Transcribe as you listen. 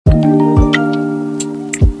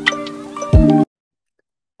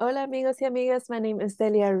Hola amigos y amigas, my name is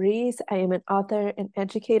Delia Ruiz. I am an author and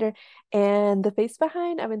educator and the face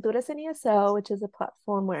behind Aventuras en ESL, which is a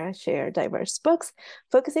platform where I share diverse books,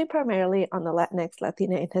 focusing primarily on the Latinx,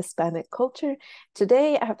 Latina, and Hispanic culture.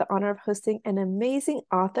 Today, I have the honor of hosting an amazing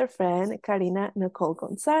author friend, Karina Nicole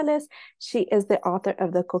González. She is the author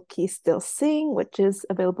of the Coquíes Still Sing, which is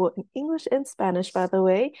available in English and Spanish, by the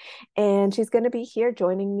way. And she's going to be here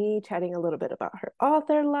joining me, chatting a little bit about her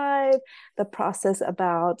author life, the process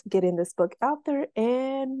about getting this book out there,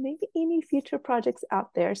 and maybe any future projects out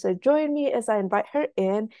there. So join me as I invite her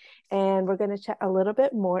in, and we're going to chat a little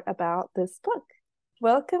bit more about this book.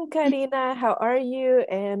 Welcome, Karina. How are you,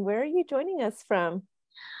 and where are you joining us from?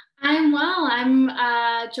 I'm well. I'm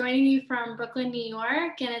joining you from Brooklyn, New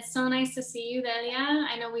York, and it's so nice to see you, Delia.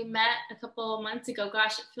 I know we met a couple of months ago.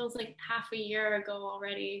 Gosh, it feels like half a year ago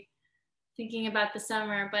already, thinking about the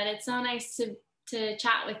summer, but it's so nice to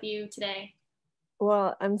chat with you today.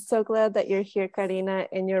 Well, I'm so glad that you're here, Karina,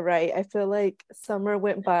 and you're right. I feel like summer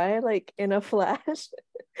went by like in a flash,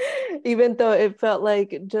 even though it felt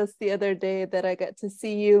like just the other day that I got to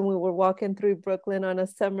see you and we were walking through Brooklyn on a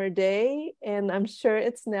summer day. And I'm sure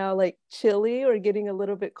it's now like chilly or getting a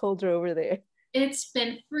little bit colder over there. It's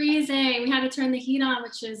been freezing. We had to turn the heat on,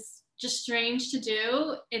 which is just strange to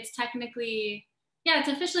do. It's technically, yeah, it's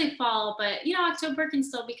officially fall, but October can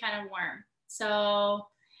still be kind of warm. So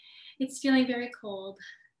it's feeling very cold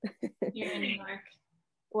here in New York.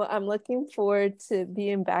 Well, I'm looking forward to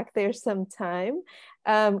being back there sometime.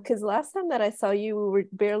 Because last time that I saw you, we were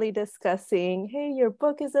barely discussing, hey, your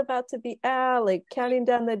book is about to be out, like counting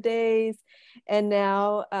down the days. And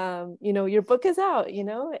now, your book is out,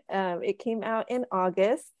 it came out in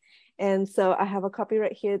August. And so I have a copy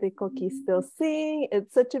right here, the Coquíes Still Sing.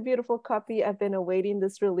 It's such a beautiful copy. I've been awaiting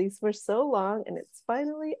this release for so long, and it's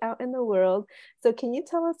finally out in the world. So can you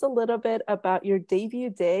tell us a little bit about your debut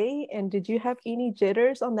day, and did you have any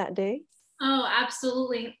jitters on that day? Oh,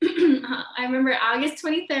 absolutely. I remember August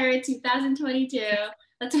 23rd, 2022.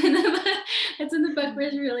 That's when that's when the book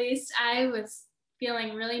was released. I was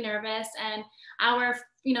feeling really nervous, and our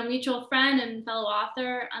mutual friend and fellow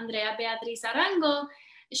author Andrea Beatriz Arango,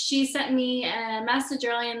 she sent me a message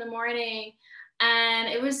early in the morning, and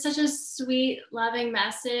it was such a sweet, loving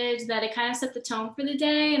message that it kind of set the tone for the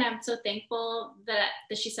day. And I'm so thankful that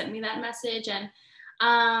she sent me that message. And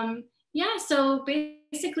yeah, so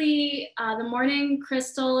basically, the morning,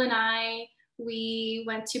 Crystal and we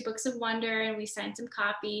went to Books of Wonder and we signed some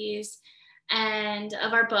copies and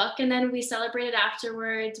of our book, and then we celebrated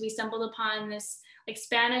afterwards. We stumbled upon this like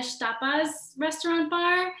Spanish tapas restaurant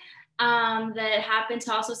bar that happened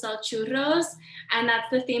to also sell churros, and that's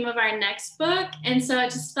the theme of our next book. And so it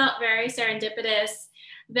just felt very serendipitous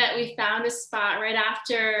that we found a spot right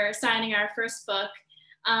after signing our first book,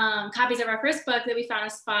 copies of our first book, that we found a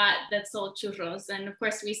spot that sold churros. And of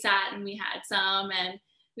course, we sat and we had some and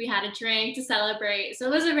we had a drink to celebrate. So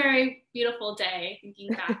it was a very beautiful day thinking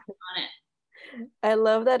back on it. I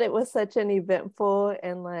love that it was such an eventful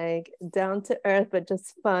and like down to earth, but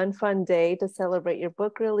just fun day to celebrate your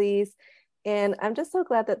book release. And I'm just so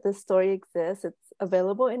glad that this story exists. It's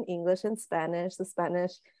available in English and Spanish. The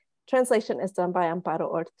Spanish translation is done by Amparo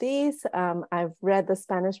Ortiz. I've read the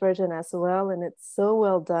Spanish version as well, and it's so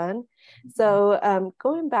well done. So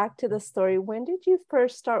going back to the story, when did you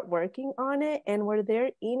first start working on it? And were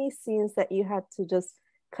there any scenes that you had to just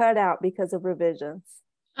cut out because of revisions?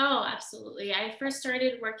 Oh, absolutely. I first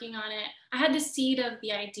started working on it. I had the seed of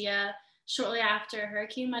the idea shortly after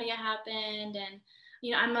Hurricane Maria happened.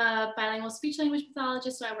 And, I'm a bilingual speech language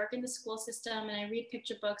pathologist, so I work in the school system and I read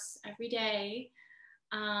picture books every day.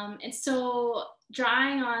 And so,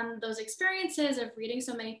 drawing on those experiences of reading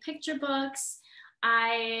so many picture books,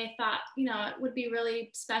 I thought, it would be really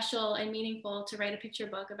special and meaningful to write a picture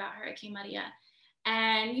book about Hurricane Maria.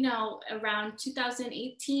 And, around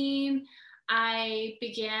 2018, I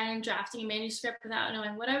began drafting a manuscript without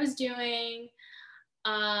knowing what I was doing,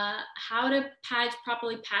 how to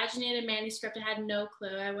properly paginate a manuscript. I had no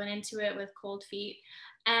clue. I went into it with cold feet.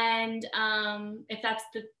 And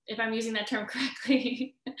if I'm using that term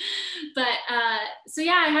correctly, but so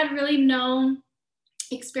yeah, I had really no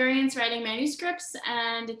experience writing manuscripts,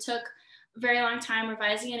 and it took a very long time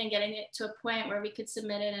revising it and getting it to a point where we could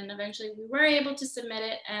submit it. And eventually we were able to submit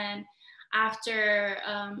it. And after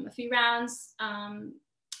a few rounds,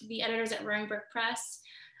 the editors at Roaring Brook Press,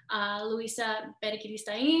 Luisa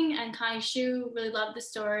Berikiristaing and Connie Shu, really loved the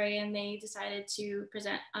story, and they decided to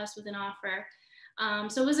present us with an offer.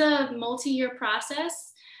 So it was a multi-year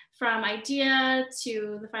process from idea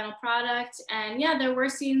to the final product. And yeah, there were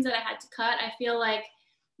scenes that I had to cut. I feel like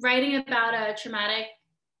writing about a traumatic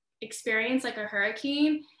experience like a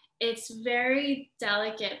hurricane it's very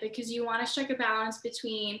delicate because you want to strike a balance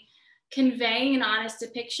between conveying an honest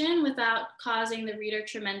depiction without causing the reader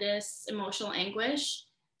tremendous emotional anguish.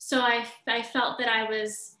 So I felt that I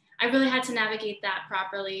really had to navigate that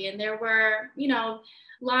properly. And there were, you know,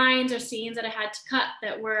 lines or scenes that I had to cut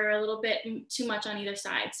that were a little bit too much on either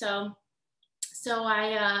side. So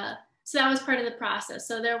that was part of the process.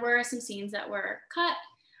 So there were some scenes that were cut,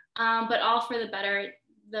 but all for the better.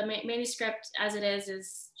 The manuscript as it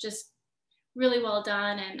is just really well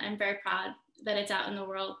done. And I'm very proud that it's out in the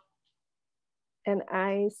world. And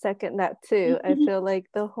I second that too. I feel like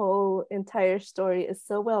the whole entire story is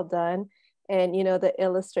so well done. And, you know, the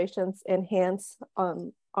illustrations enhance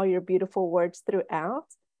all your beautiful words throughout.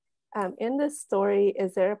 In this story,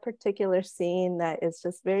 is there a particular scene that is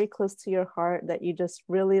just very close to your heart that you just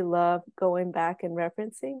really love going back and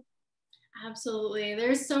referencing? Absolutely.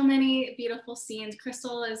 There's so many beautiful scenes.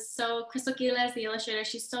 Crystal Quiles, the illustrator,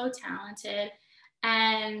 she's so talented.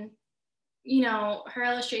 And you know, her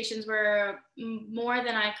illustrations were more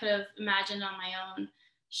than I could have imagined on my own.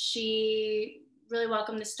 She really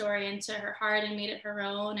welcomed the story into her heart and made it her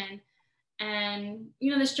own. And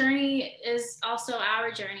you know, this journey is also our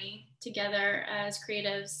journey together as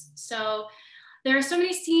creatives. So there are so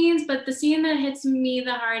many scenes, but the scene that hits me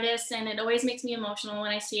the hardest, and it always makes me emotional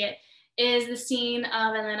when I see it, is the scene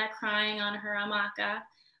of Elena crying on her hamaca,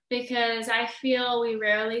 because I feel we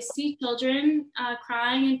rarely see children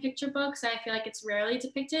crying in picture books. I feel like it's rarely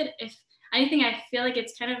depicted. If anything, I feel like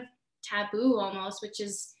it's kind of taboo almost, which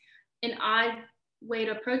is an odd way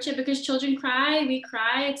to approach it, because children cry, we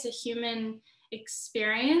cry. It's a human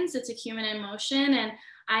experience. It's a human emotion. And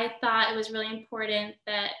I thought it was really important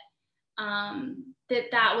that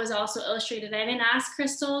that was also illustrated. I didn't ask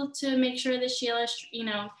Crystal to make sure that she,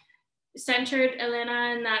 centered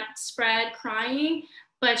Elena in that spread crying,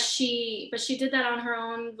 but she did that on her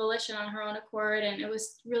own volition, on her own accord, and it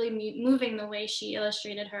was really moving the way she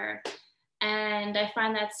illustrated her. And I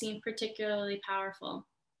find that scene particularly powerful.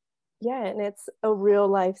 Yeah, and it's a real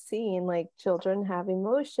life scene, like children have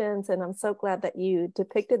emotions, and I'm so glad that you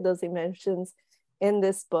depicted those emotions in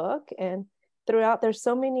this book. And throughout, there's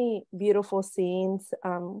so many beautiful scenes.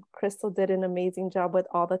 Crystal did an amazing job with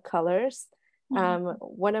all the colors.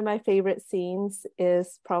 One of my favorite scenes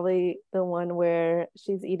is probably the one where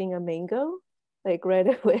she's eating a mango, like right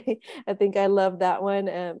away. I think I love that one.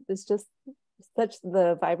 It's just such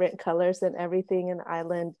the vibrant colors and everything, and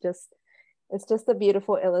island it's just a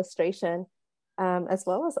beautiful illustration, as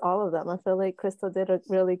well as all of them. I feel like Crystal did a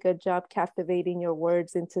really good job captivating your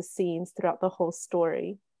words into scenes throughout the whole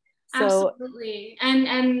story. So, absolutely.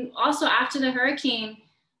 And also after the hurricane,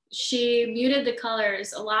 she muted the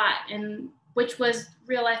colors a lot, and which was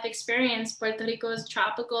real life experience. Puerto Rico is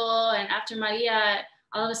tropical, and after Maria,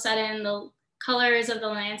 all of a sudden the colors of the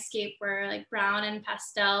landscape were like brown and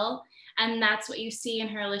pastel, and that's what you see in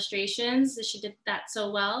her illustrations. She did that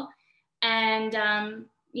so well. And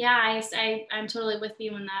yeah, I'm totally with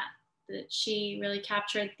you in that she really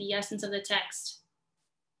captured the essence of the text.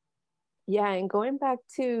 Yeah, and going back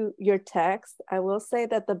to your text, I will say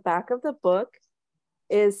that the back of the book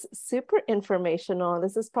is super informational.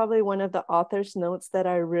 This is probably one of the author's notes that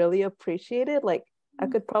I really appreciated. Like I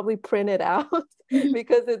could probably print it out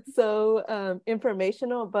because it's so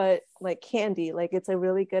informational, but like handy. Like it's a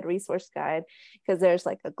really good resource guide because there's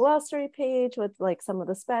like a glossary page with like some of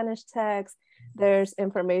the Spanish text. There's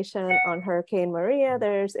information on Hurricane Maria.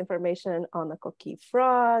 There's information on the Coquí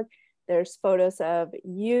frog. There's photos of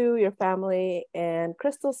you, your family, and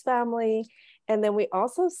Crystal's family. And then we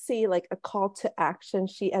also see like a call to action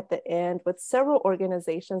sheet at the end with several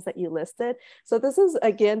organizations that you listed. So this is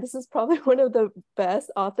probably one of the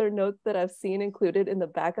best author notes that I've seen included in the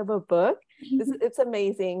back of a book. It's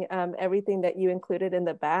amazing, everything that you included in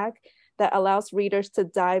the back that allows readers to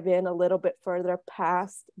dive in a little bit further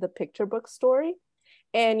past the picture book story.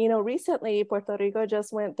 And, you know, recently Puerto Rico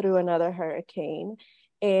just went through another hurricane.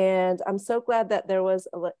 And I'm so glad that there was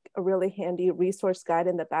a really handy resource guide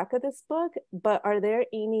in the back of this book. But are there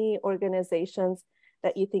any organizations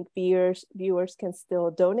that you think viewers can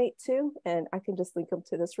still donate to? And I can just link them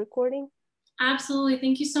to this recording. Absolutely.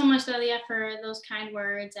 Thank you so much, Delia, for those kind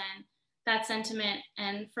words and that sentiment,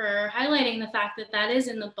 and for highlighting the fact that that is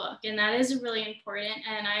in the book. And that is really important.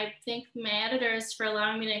 And I thank my editors for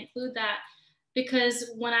allowing me to include that,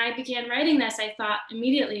 because when I began writing this, I thought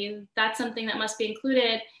immediately that's something that must be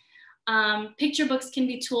included. Picture books can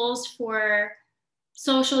be tools for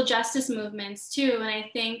social justice movements too. And I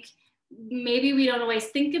think maybe we don't always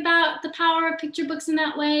think about the power of picture books in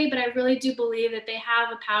that way, but I really do believe that they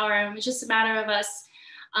have a power, and it's just a matter of us,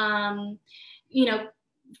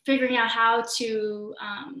 figuring out how to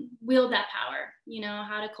wield that power,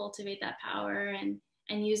 how to cultivate that power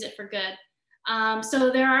and use it for good.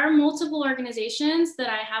 So there are multiple organizations that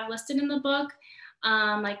I have listed in the book,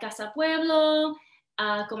 like Casa Pueblo,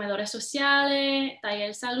 Comedores Sociales,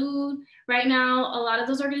 Taller Salud. Right now, a lot of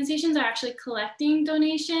those organizations are actually collecting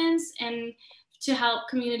donations and to help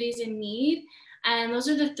communities in need. And those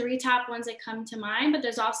are the 3 top ones that come to mind, but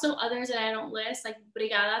there's also others that I don't list, like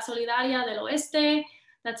Brigada Solidaria del Oeste.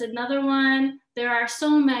 That's another one. There are so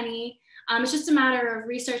many. It's just a matter of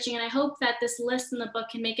researching, and I hope that this list in the book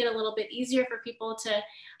can make it a little bit easier for people to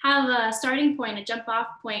have a starting point, a jump off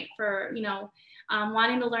point for,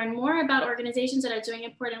 wanting to learn more about organizations that are doing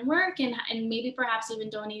important work and maybe perhaps even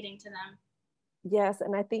donating to them. Yes,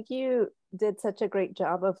 and I think you did such a great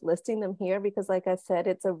job of listing them here because, like I said,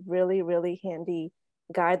 it's a really, really handy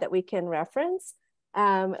guide that we can reference.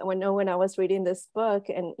 When I was reading this book,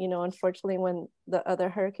 and unfortunately, when the other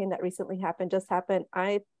hurricane that recently happened,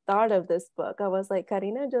 I thought of this book. I was like,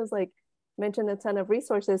 Karina just like mentioned a ton of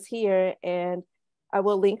resources here, and I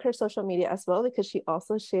will link her social media as well because she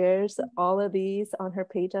also shares all of these on her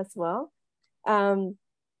page as well.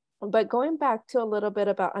 But going back to a little bit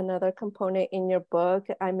about another component in your book,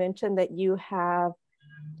 I mentioned that you have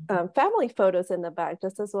family photos in the back,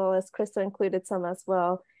 just as well as Krista included some as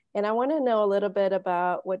well. And I want to know a little bit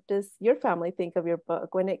about, what does your family think of your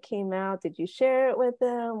book? When it came out, did you share it with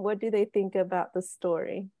them? What do they think about the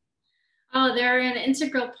story? Oh, they're an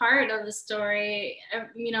integral part of the story.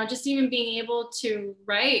 Just even being able to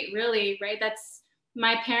write, really, right? That's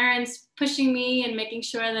my parents pushing me and making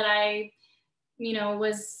sure that I,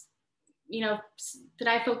 that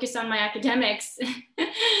I focus on my academics.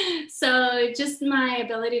 So just my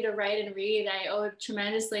ability to write and read, I owe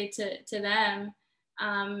tremendously to them,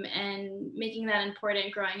 and making that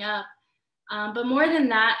important growing up. But more than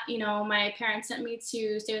that, my parents sent me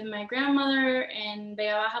to stay with my grandmother in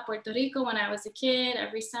Bella Baja, Puerto Rico when I was a kid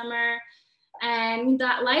every summer. And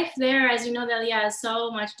that life there, as you know, Delia, is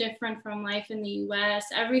so much different from life in the US.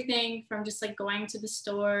 Everything from just like going to the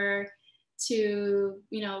store to,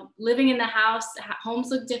 living in the house, homes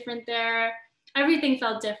look different there. Everything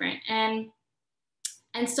felt different. And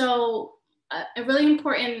so a really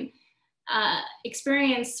important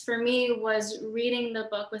experience for me was reading the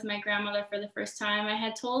book with my grandmother for the first time. I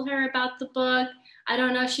had told her about the book. I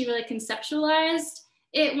don't know if she really conceptualized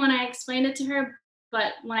it when I explained it to her,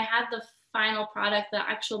 but when I had the final product, the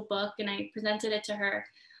actual book, and I presented it to her,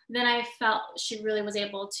 then I felt she really was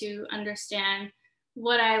able to understand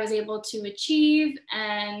what I was able to achieve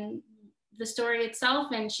and the story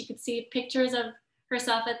itself. And she could see pictures of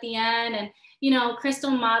herself at the end. And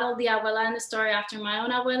Crystal modeled the abuela in the story after my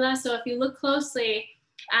own abuela. So if you look closely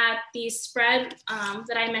at the spread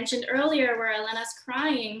that I mentioned earlier, where Elena's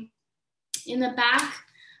crying, in the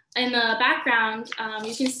background,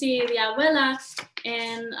 you can see the abuela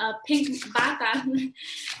in a pink bata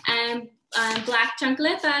and black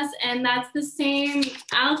chancletas, and that's the same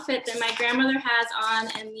outfit that my grandmother has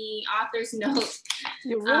on in the author's note.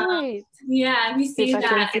 You're right. Yeah, we see that.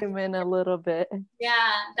 I can zoom in a little bit.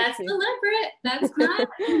 Yeah, that's deliberate. That's not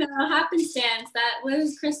happenstance. That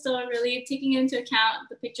was Crystal really taking into account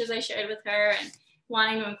the pictures I shared with her and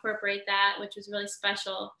wanting to incorporate that, which was really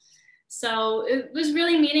special. So it was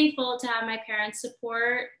really meaningful to have my parents'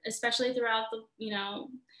 support, especially throughout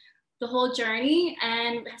the whole journey,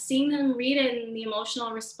 and seeing them read it and the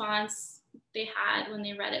emotional response they had when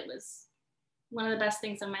they read it was one of the best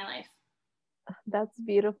things of my life. That's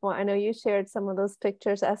beautiful. I know you shared some of those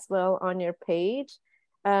pictures as well on your page.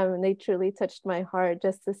 They truly touched my heart,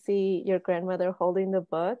 just to see your grandmother holding the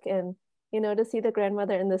book and, to see the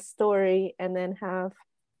grandmother in the story, and then have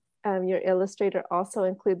your illustrator also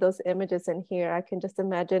include those images in here. I can just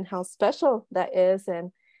imagine how special that is.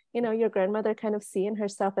 And, your grandmother kind of seeing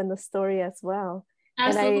herself in the story as well.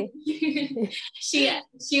 Absolutely. And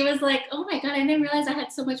she was like, oh my God, I didn't realize I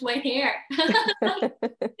had so much white hair.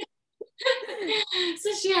 So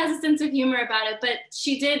she has a sense of humor about it, but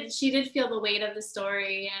she did feel the weight of the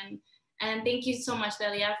story. And thank you so much,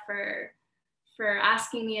 Delia, for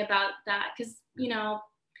asking me about that. Because,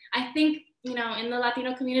 I think, in the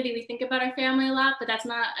Latino community, we think about our family a lot, but that's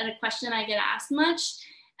not a question I get asked much.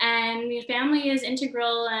 And your family is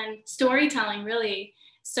integral and storytelling, really.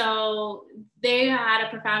 So they had a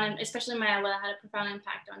profound, especially my abuela, had a profound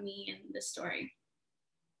impact on me in this story.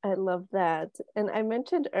 I love that. And I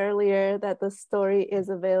mentioned earlier that the story is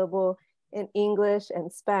available in English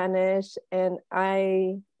and Spanish. And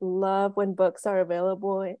I love when books are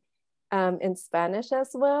available in Spanish as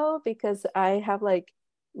well, because I have like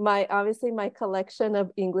obviously my collection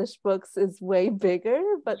of English books is way bigger,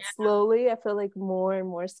 but Yeah. slowly I feel like more and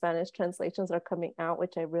more Spanish translations are coming out,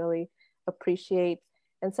 which I really appreciate.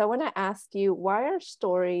 And so I want to ask you, why are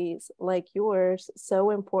stories like yours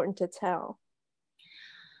so important to tell?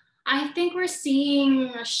 I think we're seeing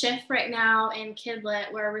a shift right now in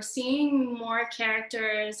Kidlit where we're seeing more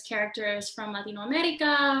characters from Latino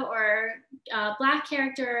America or Black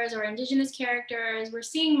characters or Indigenous characters. We're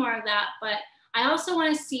seeing more of that, but I also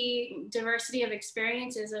want to see diversity of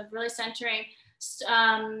experiences of really centering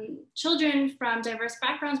children from diverse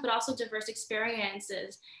backgrounds, but also diverse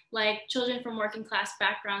experiences, like children from working class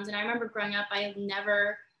backgrounds. And I remember growing up, I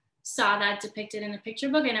never saw that depicted in a picture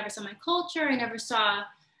book. I never saw my culture. I never saw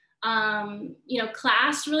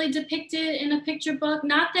class really depicted in a picture book.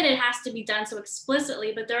 Not that it has to be done so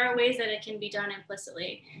explicitly, but there are ways that it can be done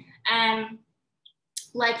implicitly. And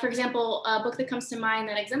like, for example, a book that comes to mind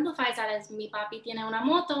that exemplifies that is Mi Papi Tiene Una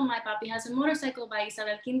Moto, My Papi Has a Motorcycle by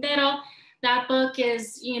Isabel Quintero. That book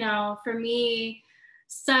is, for me,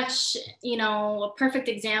 such, a perfect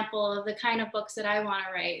example of the kind of books that I want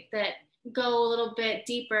to write that go a little bit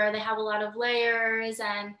deeper. They have a lot of layers.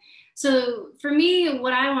 And so for me,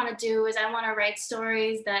 what I want to do is I want to write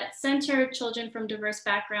stories that center children from diverse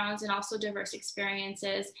backgrounds and also diverse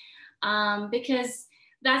experiences, because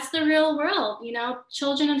that's the real world.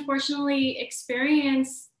 Children unfortunately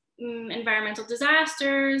experience environmental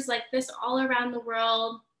disasters like this all around the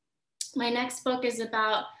world. My next book is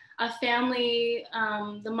about a family.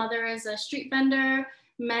 The mother is a street vendor.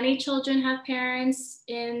 Many children have parents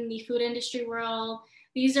in the food industry world.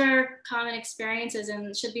 These are common experiences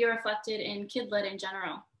and should be reflected in Kidlit in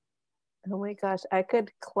general. Oh my gosh, I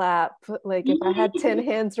could clap like if I had 10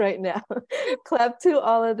 hands right now, clap to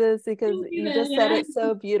all of this because you just said it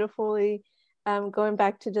so beautifully. Going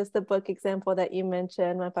back to just the book example that you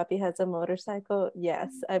mentioned, My Papi Has a Motorcycle.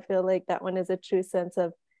 Yes, I feel like that one is a true sense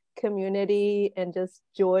of community and just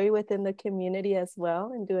joy within the community as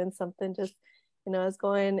well, and doing something just, as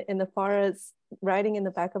going in the forest, riding in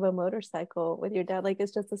the back of a motorcycle with your dad. Like,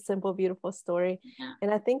 it's just a simple, beautiful story. Yeah.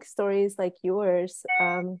 And I think stories like yours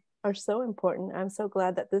are so important. I'm so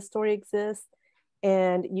glad that this story exists.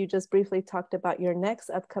 And you just briefly talked about your next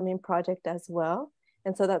upcoming project as well.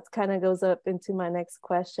 And so that kind of goes up into my next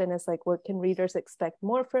question is like, what can readers expect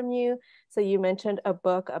more from you? So you mentioned a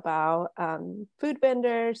book about food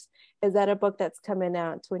vendors. Is that a book that's coming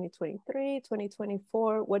out 2023,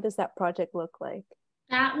 2024? What does that project look like?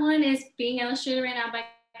 That one is being illustrated right now by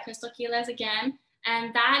Crystal Quiles again.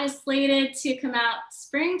 And that is slated to come out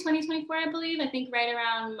spring 2024, I believe. I think right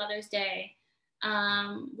around Mother's Day,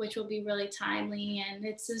 which will be really timely. And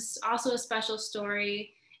it's also a special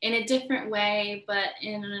story in a different way, but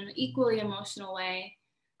in an equally emotional way.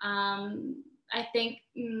 I think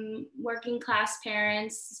working class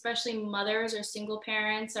parents, especially mothers or single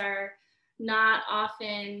parents, are not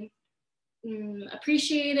often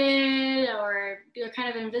appreciated, or they're kind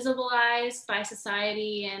of invisibilized by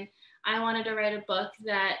society. And I wanted to write a book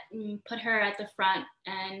that put her at the front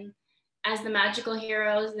and as the magical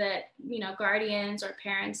heroes that, guardians or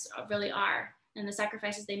parents really are, and the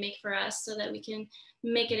sacrifices they make for us so that we can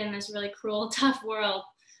make it in this really cruel, tough world.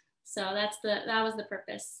 So that was the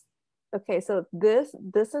purpose. Okay, so this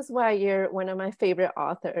is why you're one of my favorite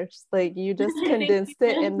authors. Like, you just condensed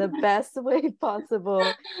it in the best way possible,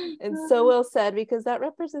 and so well said, because that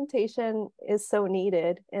representation is so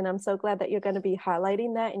needed. And I'm so glad that you're going to be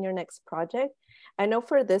highlighting that in your next project. I know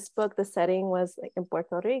for this book, the setting was like in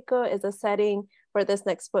Puerto Rico. Is the setting for this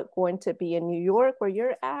next book going to be in New York where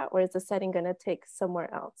you're at, or is the setting going to take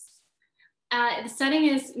somewhere else? The setting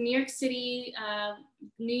is New York City,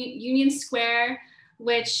 Union Square,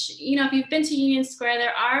 which, if you've been to Union Square,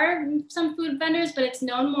 there are some food vendors, but it's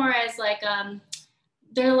known more as like,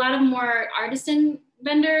 there are a lot of more artisan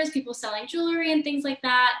vendors, people selling jewelry and things like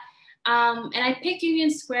that. And I picked Union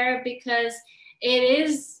Square because it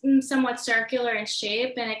is somewhat circular in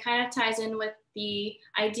shape, and it kind of ties in with the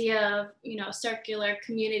idea of, circular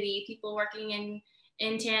community, people working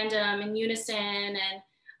in tandem, in unison,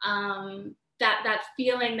 and that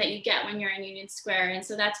feeling that you get when you're in Union Square. And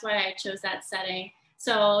so that's why I chose that setting.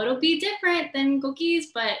 So it'll be different than Coquíes,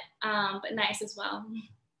 but nice as well.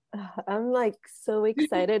 I'm like so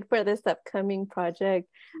excited for this upcoming project.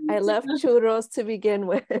 I love churros to begin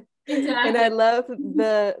with. Exactly. And I love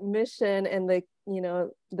the mission and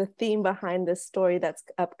the theme behind this story that's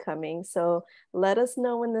upcoming. So let us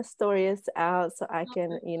know when the story is out so I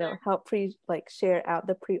can, help share out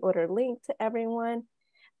the pre-order link to everyone.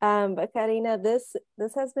 But Karina, this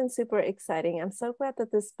has been super exciting. I'm so glad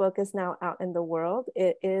that this book is now out in the world.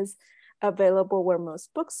 It is available where most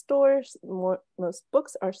bookstores, most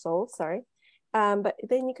books are sold, sorry. But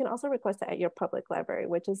then you can also request it at your public library,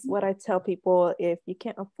 which is what I tell people. If you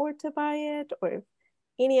can't afford to buy it, or if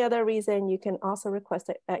any other reason, you can also request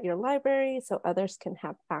it at your library so others can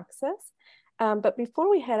have access. But before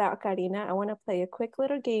we head out, Karina, I want to play a quick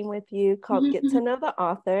little game with you called Get to Know the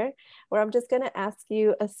Author, where I'm just going to ask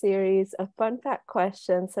you a series of fun fact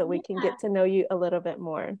questions so we can get to know you a little bit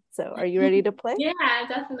more. So are you ready to play? Yeah,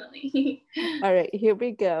 definitely. All right, here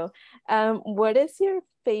we go. What is your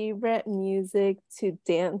favorite music to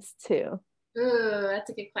dance to? Ooh,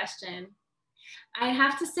 that's a good question. I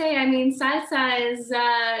have to say, I mean, salsa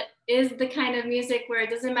is the kind of music where it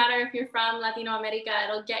doesn't matter if you're from Latino America,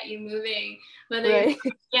 it'll get you moving, whether you're Right.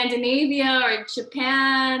 from Scandinavia or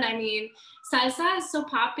Japan. I mean, salsa is so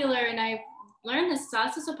popular, and I've learned that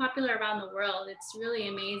salsa is so popular around the world. It's really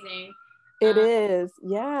amazing. It is.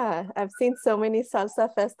 Yeah. I've seen so many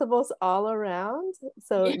salsa festivals all around.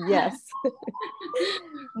 So, Yeah. yes.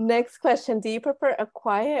 Next question. Do you prefer a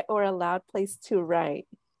quiet or a loud place to write?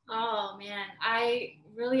 Oh man, I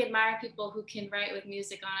really admire people who can write with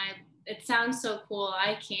music on. It sounds so cool.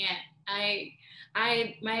 I can't. I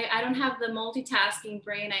don't have the multitasking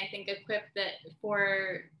brain, I think, equipped that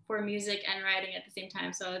for music and writing at the same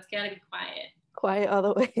time. So it's gotta be quiet. Quiet all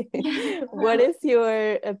the way. What is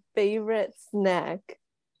your favorite snack?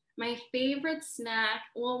 My favorite snack.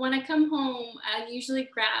 Well, when I come home, I usually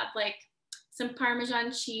grab like some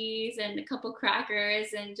Parmesan cheese and a couple crackers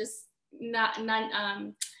and just not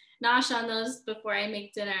nosh on those before I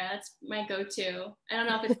make dinner. That's my go-to. I don't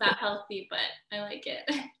know if it's that healthy, but I like it.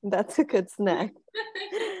 That's a good snack.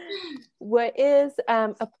 What is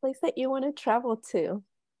a place that you want to travel to?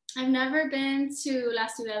 I've never been to La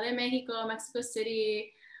Ciudad de Mexico, Mexico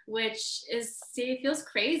City, which is, see, it feels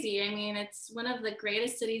crazy. I mean, it's one of the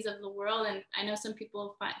greatest cities of the world, and I know some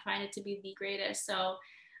people find it to be the greatest. So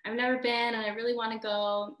I've never been, and I really want to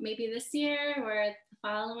go maybe this year or the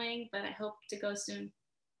following, but I hope to go soon.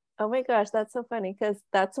 Oh my gosh, that's so funny because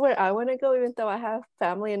that's where I want to go, even though I have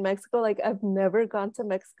family in Mexico. Like, I've never gone to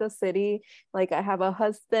Mexico City. Like, I have a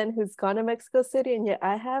husband who's gone to Mexico City, and yet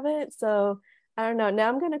I haven't. So, I don't know. Now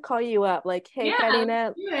I'm going to call you up, like, hey, Yeah,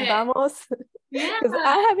 Karina, let's do it. vamos. Yeah. Because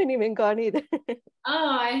I haven't even gone either. Oh,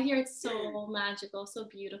 I hear it's so magical, so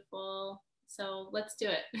beautiful. So let's do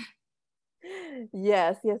it.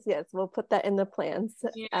 Yes, yes, yes. We'll put that in the plans.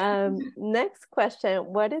 Yeah. Next question.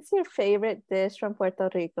 What is your favorite dish from Puerto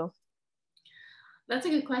Rico? That's a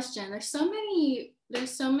good question. There's so many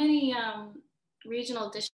regional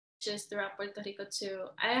dishes throughout Puerto Rico too.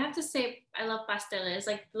 I have to say I love pasteles.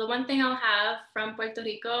 Like the one thing I'll have from Puerto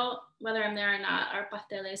Rico, whether I'm there or not, are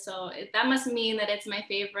pasteles. So that must mean that it's my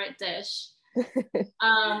favorite dish. But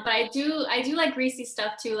I do like greasy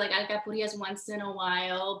stuff too, like alcapurrias once in a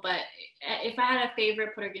while. But if I had a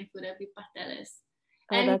favorite Puerto Rican food, it'd be pasteles.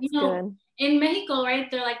 Oh, And that's good. in Mexico,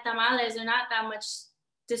 right, they're like tamales. They're not that much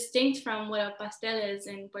distinct from what a pastel is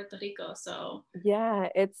in Puerto Rico. So Yeah,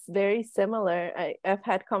 it's very similar. I've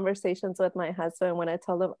had conversations with my husband when I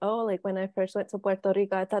told him, oh, like when I first went to Puerto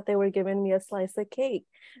Rico, I thought they were giving me a slice of cake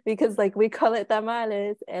because like we call it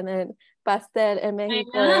tamales and then pastel in I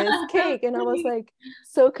Mexico is know. cake. And I was like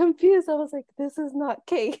so confused. I was like, this is not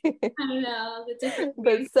cake, I know the difference.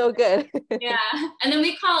 but so good. Yeah, and then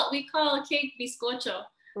we call cake bizcocho.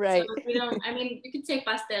 So Right. we don't. I mean, you could say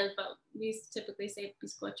pastel, but we typically say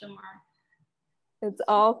bizcocho more. It's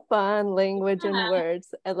all fun language and Yeah.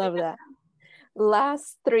 words. I love that.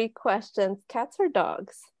 Last three questions. Cats or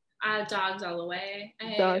dogs? Dogs all the way.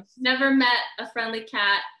 I've Dogs. never met a friendly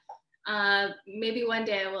cat. Maybe one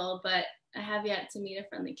day I will, but I have yet to meet a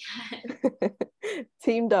friendly cat.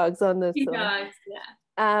 Team dogs on this one. Dogs,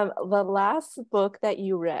 yeah. The last book that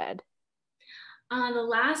you read. The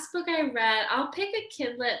last book I read, I'll pick a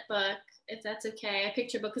kidlit book if that's okay. A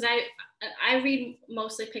picture book because I read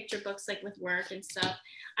mostly picture books like with work and stuff.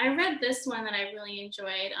 I read this one that I really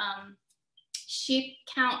enjoyed. Sheep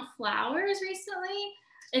Count Flowers recently.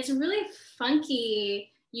 It's a really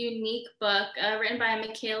funky, unique book written by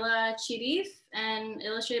Michaela Chirif and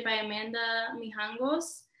illustrated by Amanda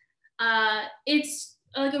Mijangos. It's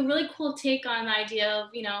like a really cool take on the idea of,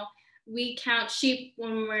 we count sheep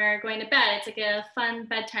when we're going to bed. It's like a fun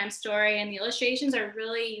bedtime story, and the illustrations are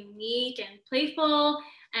really unique and playful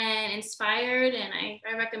and inspired. And I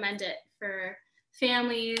recommend it for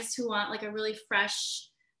families who want like a really fresh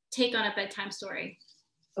take on a bedtime story.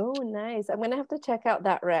 Oh, nice. I'm gonna have to check out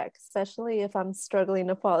that rec, especially if I'm struggling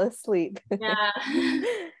to fall asleep. Yeah.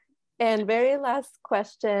 And very last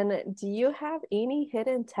question, do you have any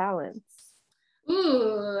hidden talents?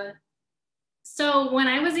 Ooh. So when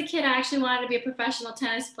I was a kid, I actually wanted to be a professional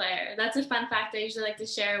tennis player. That's a fun fact I usually like to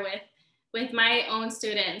share with my own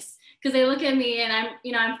students because they look at me and I'm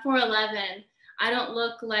 4'11". I don't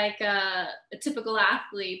look like a typical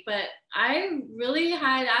athlete, but I really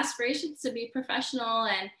had aspirations to be professional,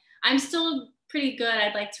 and I'm still pretty good.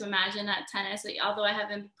 I'd like to imagine at tennis, although I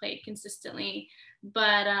haven't played consistently.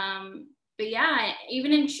 But yeah,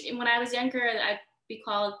 even when I was younger, I'd be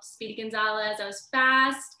called Speedy Gonzalez. I was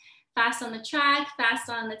fast on the track, fast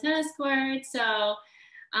on the tennis court. So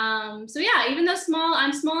yeah, even though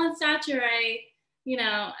I'm small in stature,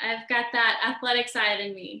 I've got that athletic side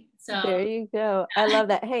in me. So There you go. I love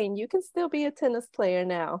that. Hey, and you can still be a tennis player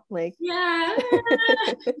now. Like, yeah,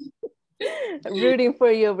 rooting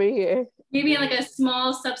for you over here. maybe in like a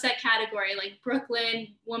small subset category, like Brooklyn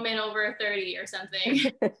woman over 30 or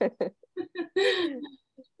something.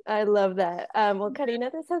 I love that. Well, Karina,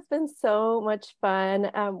 this has been so much fun.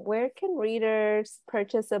 Where can readers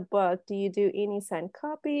purchase a book? Do you do any signed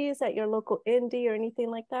copies at your local indie or anything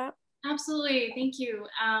like that? Absolutely. Thank you.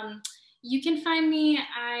 You can find me.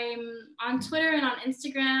 I'm on Twitter and on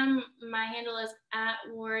Instagram. My handle is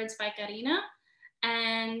 @words by Karina.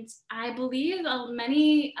 And I believe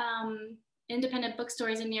many independent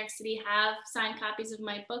bookstores in New York City have signed copies of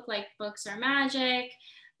my book, like Books Are Magic,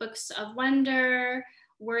 Books of Wonder,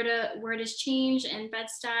 Word is Change, and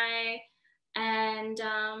Bed-Stuy. And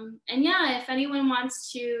yeah, if anyone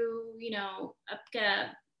wants to,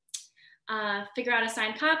 figure out a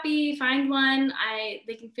signed copy, find one,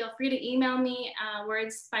 they can feel free to email me,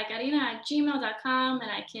 wordsbykarina@gmail.com,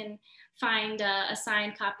 and I can find a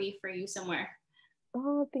signed copy for you somewhere.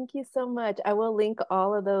 Oh, thank you so much. I will link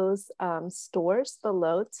all of those stores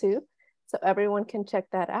below too, so everyone can check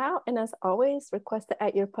that out. And as always, request it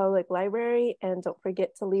at your public library, and don't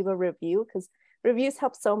forget to leave a review because reviews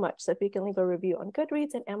help so much. So if you can leave a review on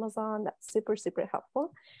Goodreads and Amazon, that's super, super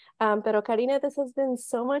helpful. Pero Karina, this has been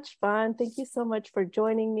so much fun. Thank you so much for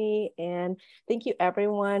joining me. And thank you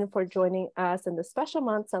everyone for joining us in the special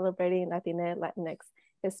month celebrating Latinx,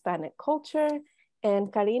 Hispanic culture.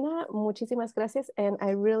 And Karina, muchísimas gracias. And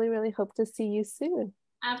I really, really hope to see you soon.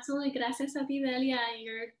 Absolutely. Gracias a ti, Delia.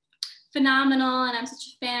 You're phenomenal, and I'm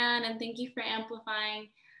such a fan. And thank you for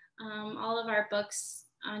amplifying all of our books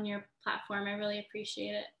on your platform. I really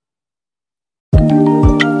appreciate it.